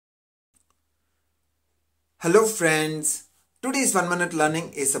Hello friends, today's 1 minute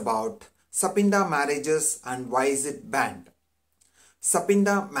learning is about Sapinda marriages and why is it banned.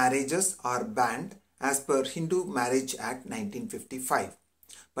 Sapinda marriages are banned as per Hindu Marriage Act 1955.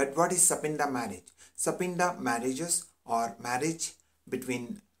 But what is Sapinda marriage? Sapinda marriages are marriage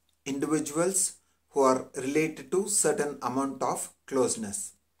between individuals who are related to certain amount of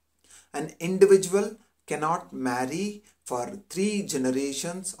closeness. An individual cannot marry for 3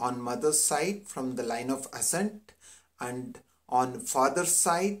 generations on mother's side from the line of ascent, and on father's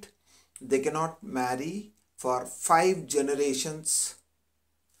side they cannot marry for 5 generations.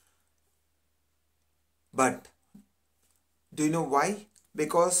 But do you know why?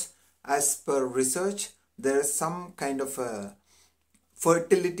 Because as per research there is some kind of a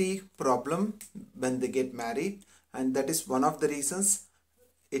fertility problem when they get married, and that is one of the reasons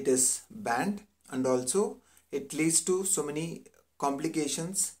it is banned, and also it leads to so many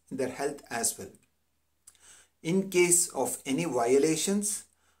complications in their health as well. In case of any violations,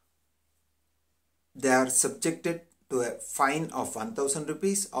 they are subjected to a fine of 1000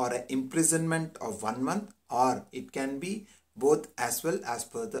 rupees or an imprisonment of 1 month, or it can be both as well as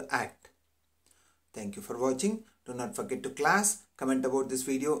per the act. Thank you for watching. Do not forget to class, comment about this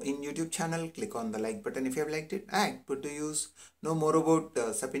video in YouTube channel, click on the like button if you have liked it, and put to use. Know more about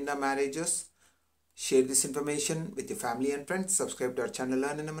Sapinda marriages. Share this information with your family and friends. Subscribe to our channel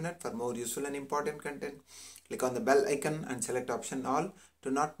Learn in a Minute for more useful and important content. Click on the bell icon and select option all to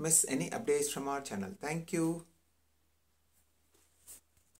not miss any updates from our channel. Thank you.